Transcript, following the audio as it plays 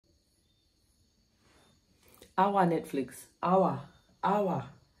Our Netflix, our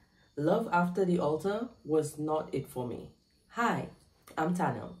Love After the Altar was not it for me. Hi, I'm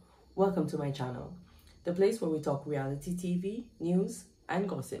Tannel. Welcome to my channel, the place where we talk reality TV, news, and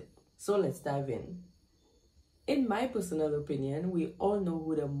gossip. So let's dive in. In my personal opinion, we all know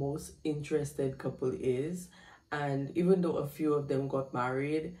who the most interested couple is, and even though a few of them got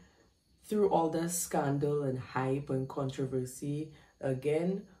married, through all the scandal and hype and controversy,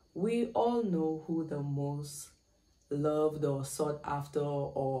 again, we all know who the most loved or sought after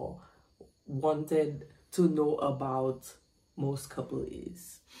or wanted to know about most couple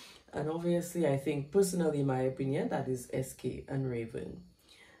is. And obviously, I think personally, in my opinion, that is SK and Raven.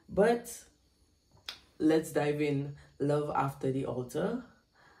 But let's dive in. Love After the Altar,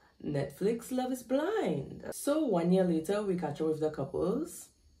 Netflix, Love is Blind. So 1 year later, we catch up with the couples,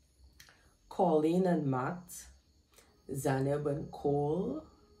 Colleen and Matt, Zanab and Cole,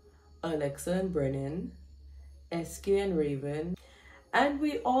 Alexa and Brennan, SK and Raven. And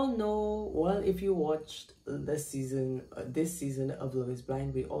we all know, well, if you watched this season of Love is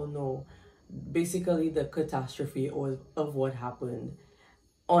Blind, we all know basically the catastrophe of what happened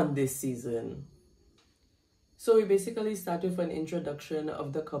on this season. So we basically start with an introduction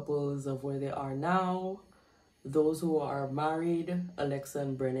of the couples, of where they are now, those who are married, Alexa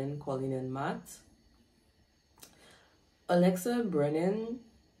and Brennan, Colleen and Matt. Alexa and Brennan,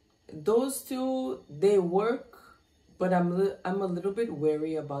 those two, they work, but I'm a little bit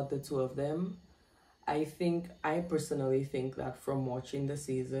wary about the two of them. I personally think that from watching the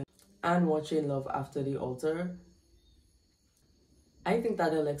season and watching Love After the Altar, I think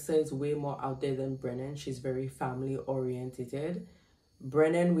that Alexa is way more out there than Brennan. She's very family oriented.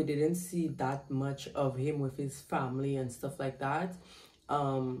 Brennan, we didn't see that much of him with his family and stuff like that.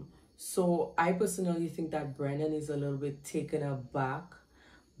 So I personally think that Brennan is a little bit taken aback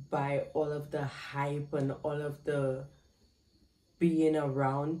by all of the hype and all of the being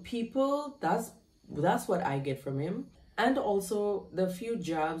around people. That's what I get from him. And also the few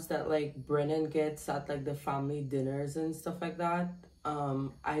jabs that like Brennan gets at like the family dinners and stuff like that.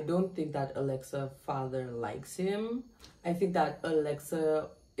 I don't think that Alexa's father likes him. I think that Alexa,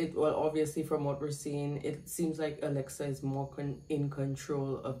 well, obviously from what we're seeing, it seems like Alexa is more in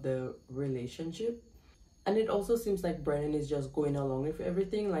control of the relationship. And it also seems like Brennan is just going along with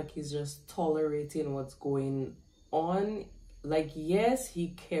everything. Like he's just tolerating what's going on. Like, yes,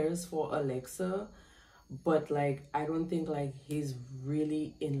 he cares for Alexa, but like, I don't think like he's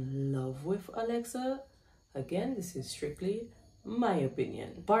really in love with Alexa. Again, this is strictly my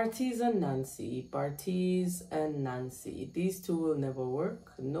opinion. Bartiz and Nancy. These two will never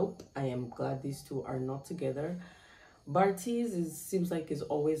work. Nope. I am glad these two are not together. Bartiz seems like he's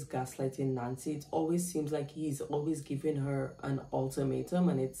always gaslighting Nancy. It always seems like he's always giving her an ultimatum,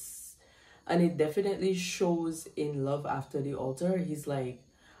 and it definitely shows in Love After the Altar. He's like,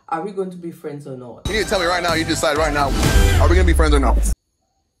 are we going to be friends or not? You need to tell me right now. You decide right now. Are we gonna be friends or not?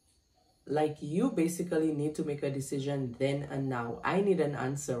 Like, you basically need to make a decision then and now. I need an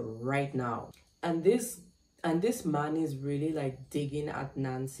answer right now. And this man is really like digging at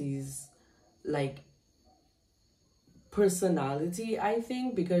Nancy's like personality, I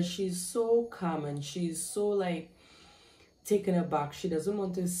think, because she's so calm and she's so like taken aback. She doesn't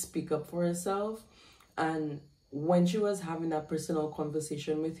want to speak up for herself. And when she was having that personal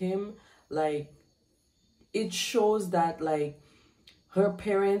conversation with him, like, it shows that like her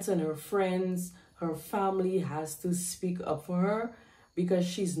parents and her friends, her family has to speak up for her, because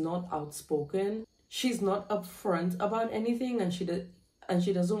she's not outspoken. She's not upfront about anything, and she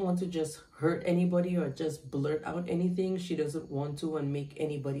doesn't want to just hurt anybody or just blurt out anything. She doesn't want to and make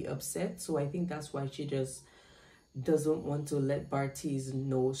anybody upset. So I think that's why she just doesn't want to let Bartiz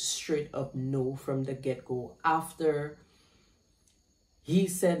know straight up no from the get-go. After he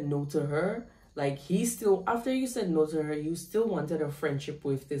said no to her, like, after you said no to her, you still wanted a friendship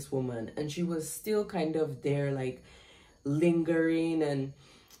with this woman, and she was still kind of there, like lingering and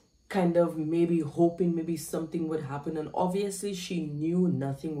kind of maybe hoping maybe something would happen. And obviously she knew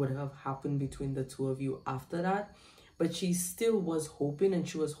nothing would have happened between the two of you after that, but she still was hoping, and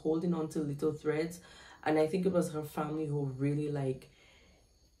she was holding on to little threads. And I think it was her family who really like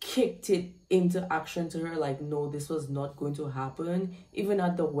kicked it into action to her, like, no, this was not going to happen. Even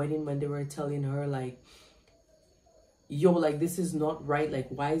at the wedding, when they were telling her like, yo, like, this is not right, like,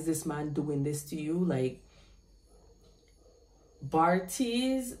 why is this man doing this to you? Like,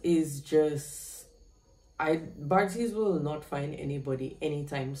 Bartiz is just, Bartiz will not find anybody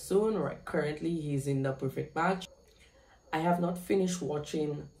anytime soon. Right, currently he's in the Perfect Match. I have not finished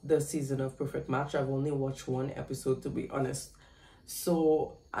watching the season of Perfect Match. I've only watched one episode, to be honest.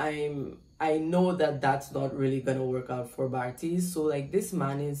 So I know that that's not really gonna work out for Barty. So like, this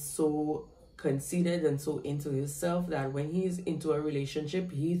man is so conceited and so into himself that when he's into a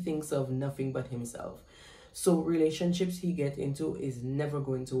relationship, he thinks of nothing but himself. So relationships he get into is never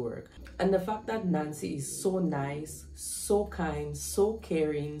going to work. And the fact that Nancy is so nice, so kind, so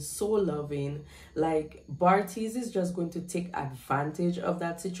caring, so loving, like, Bartiz is just going to take advantage of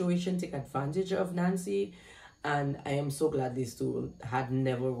that situation, take advantage of Nancy. And I am so glad these two had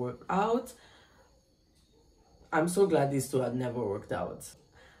never worked out. I'm so glad these two had never worked out.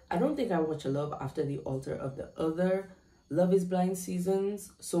 I don't think I watched Love After the Altar of the other Love is Blind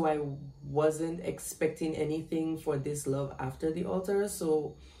seasons, so I wasn't expecting anything for this Love After the Altar.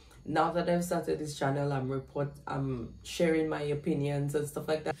 So now that I've started this channel, I'm sharing my opinions and stuff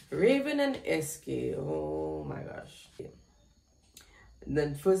like that. Raven and SK, oh my gosh. And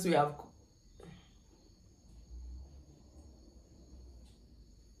then first we have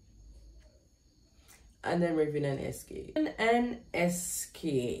and then Raven and SK. And SK.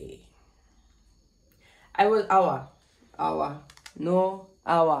 I was Awa.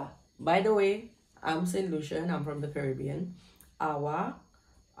 By the way, I'm St. Lucian. I'm from the Caribbean. Awa.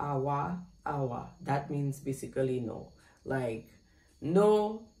 That means basically no. Like,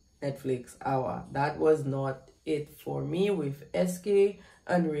 no Netflix, Awa. That was not it for me with SK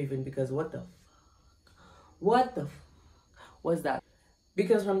and Raven, because what the was that?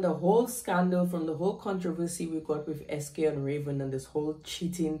 Because from the whole scandal, from the whole controversy we got with SK and Raven and this whole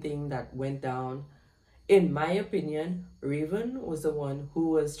cheating thing that went down, in my opinion, Raven was the one who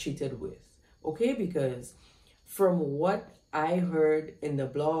was cheated with. Okay, because from what I heard in the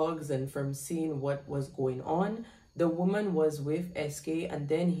blogs and from seeing what was going on, the woman was with SK and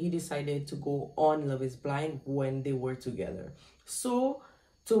then he decided to go on Love is Blind when they were together. So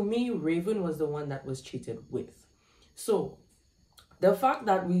to me, Raven was the one that was cheated with. So the fact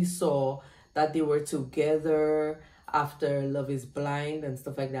that we saw that they were together after Love is Blind and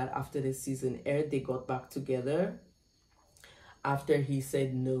stuff like that, after the season aired, they got back together after he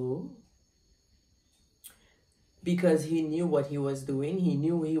said no, because he knew what he was doing. He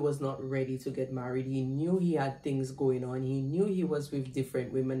knew he was not ready to get married. He knew he had things going on. He knew he was with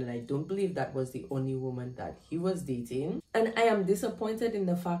different women, and I don't believe that was the only woman that he was dating. And I am disappointed in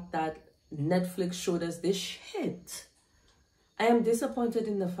the fact that Netflix showed us this shit. I am disappointed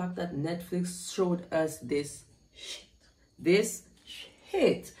in the fact that Netflix showed us this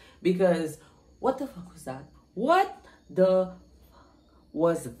shit. Because what the fuck was that? What the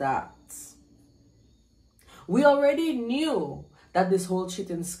was that? We already knew that this whole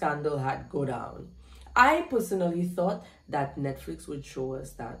cheating scandal had go down. I personally thought that Netflix would show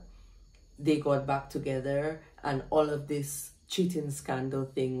us that they got back together and all of this cheating scandal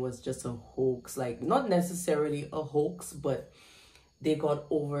thing was just a hoax. Like, not necessarily a hoax, but they got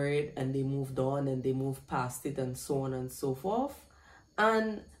over it and they moved on and they moved past it and so on and so forth.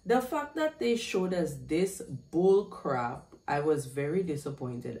 And the fact that they showed us this bull crap, I was very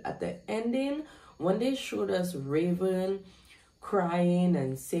disappointed. At the ending, when they showed us Raven crying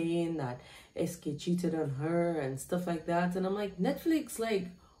and saying that SK cheated on her and stuff like that, and I'm like, Netflix, like,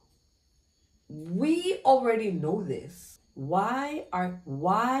 we already know this. Why are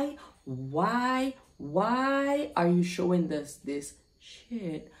you showing this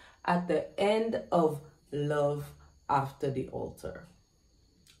shit at the end of Love After the Altar?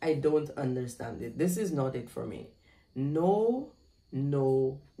 I don't understand it. This is not it for me. No.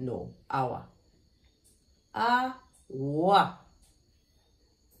 Awa.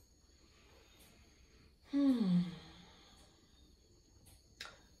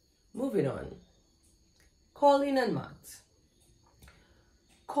 Moving on. Colleen and Matt.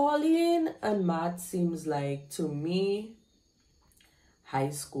 Colleen and Matt seems like, to me,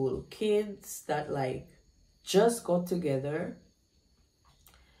 high school kids that like just got together.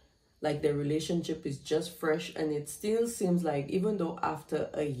 Like, their relationship is just fresh, and it still seems like, even though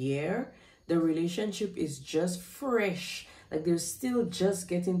after a year, the relationship is just fresh. Like, they're still just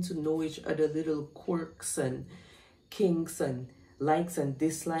getting to know each other, little quirks and kinks and likes and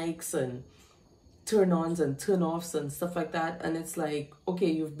dislikes and turn-ons and turn-offs and stuff like that. And it's like, okay,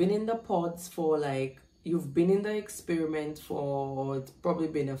 you've been in the pods for like, you've been in the experiment for, it's probably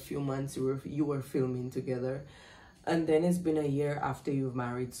been a few months you were filming together. And then it's been a year after you've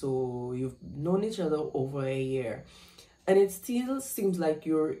married, so you've known each other over a year. And it still seems like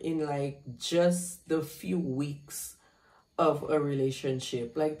you're in like just the few weeks of a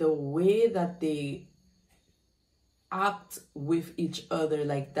relationship. Like, the way that they act with each other,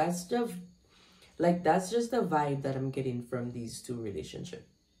 like that's just the vibe that I'm getting from these two relationships.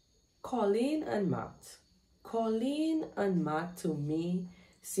 Colleen and Matt. Colleen and Matt, to me,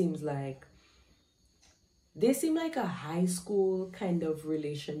 they seem like a high school kind of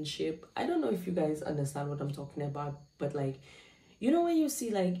relationship. I don't know if you guys understand what I'm talking about, but like, you know, when you see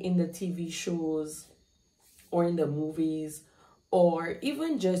like in the TV shows or in the movies, or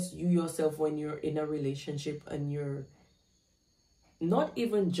even just you yourself when you're in a relationship and you're not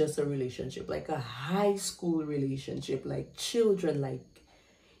even just a relationship, like a high school relationship, like children, like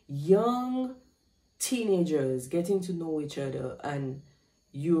young teenagers getting to know each other, and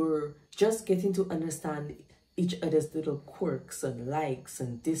you're just getting to understand each other's little quirks and likes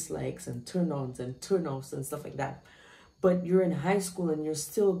and dislikes and turn-ons and turn-offs and stuff like that. But you're in high school and you're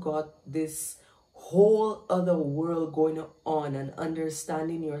still got this whole other world going on, and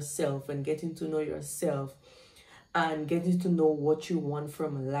understanding yourself and getting to know yourself and getting to know what you want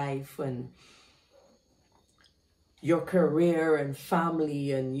from life and your career and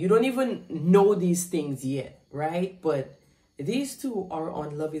family, and you don't even know these things yet, right? But these two are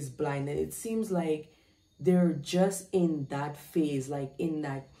on Love is Blind, and it seems like they're just in that phase, like in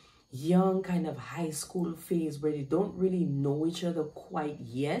that young kind of high school phase where they don't really know each other quite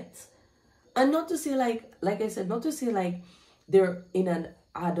yet. And not to say like I said, not to say like they're in an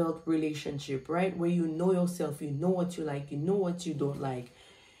adult relationship, right? Where you know yourself, you know what you like, you know what you don't like,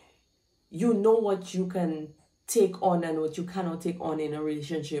 you know what you can take on and what you cannot take on in a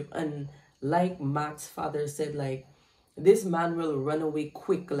relationship. And like Matt's father said, like, this man will run away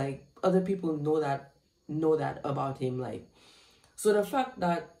quick. Like, other people know that about him. Like, so the fact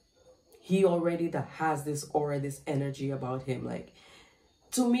that he already has this aura, this energy about him, like,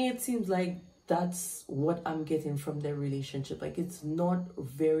 to me it seems like that's what I'm getting from their relationship. Like, it's not a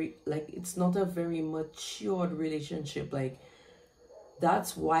very matured relationship. Like,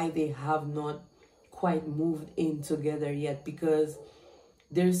 that's why they have not quite moved in together yet, because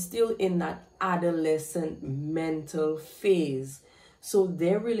they're still in that adolescent mental phase. So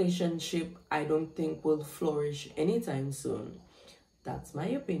their relationship, I don't think, will flourish anytime soon. That's my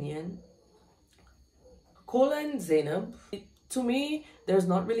opinion. Cole and Zainab, to me, there's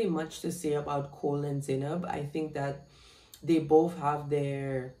not really much to say about Cole and Zainab. I think that they both have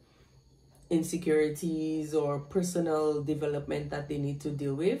their insecurities or personal development that they need to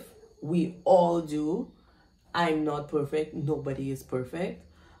deal with. We all do. I'm not perfect. Nobody is perfect.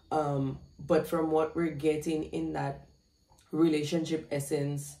 But from what we're getting in that relationship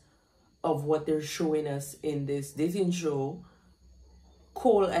essence of what they're showing us in this dating show,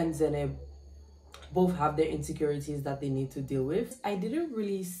 Cole and Zainab both have their insecurities that they need to deal with. I didn't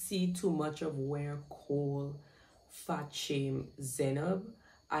really see too much of where Cole fat shamed Zainab.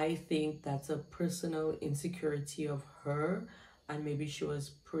 I think that's a personal insecurity of her, and maybe she was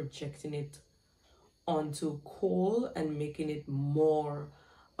projecting it onto Cole and making it more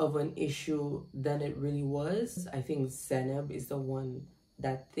of an issue than it really was. I think Zainab is the one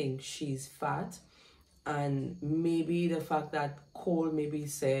that thinks she's fat, and maybe the fact that Cole maybe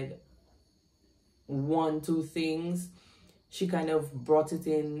said 1-2 things, she kind of brought it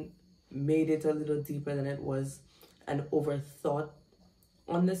in, made it a little deeper than it was, and overthought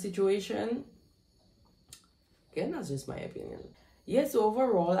on the situation. Again, that's just my opinion. Yes,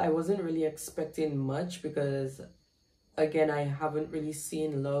 overall, I wasn't really expecting much, because again, I haven't really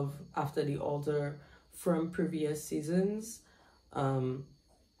seen Love After the Altar from previous seasons. So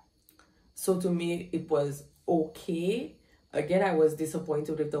to me, it was okay. Again, I was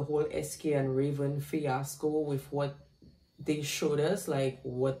disappointed with the whole SK and Raven fiasco with what they showed us. Like,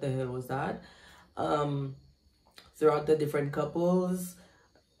 what the hell was that? Throughout the different couples,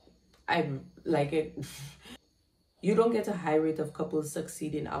 I like it. You don't get a high rate of couples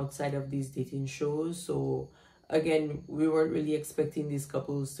succeeding outside of these dating shows. So again, we weren't really expecting these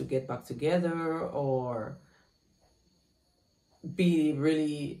couples to get back together or be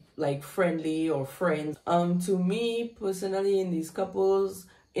really like friendly or friends. To me personally, in these couples,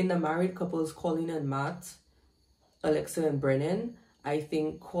 in the married couples, Colleen and Matt, Alexa and Brennan, I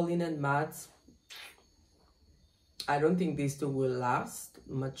think Colleen and Matt, I don't think these two will last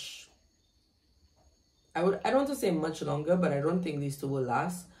much. I don't want to say much longer, but I don't think these two will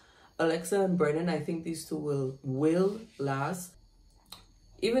last. Alexa and Brennan, I think these two will last.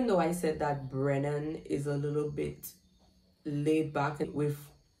 Even though I said that Brennan is a little bit laid back with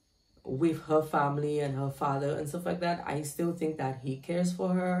her family and her father and stuff like that, I still think that he cares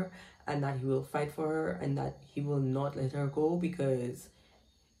for her and that he will fight for her and that he will not let her go, because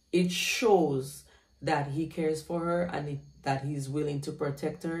it shows that he cares for her and that he's willing to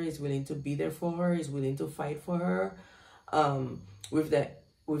protect her, he's willing to be there for her, he's willing to fight for her, with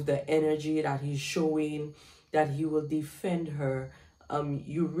the energy that he's showing, that he will defend her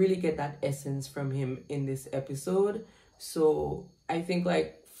You really get that essence from him in this episode. So I think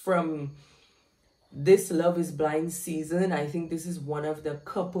like from this Love is Blind season, I think this is one of the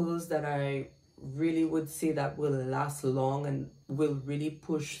couples that I really would say that will last long and will really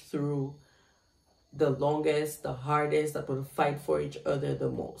push through the longest, the hardest, that will fight for each other the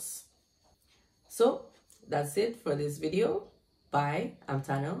most. So that's it for this video. Bye. I'm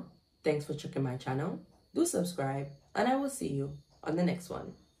Tannel. Thanks for checking my channel. Do subscribe, and I will see you on the next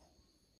one.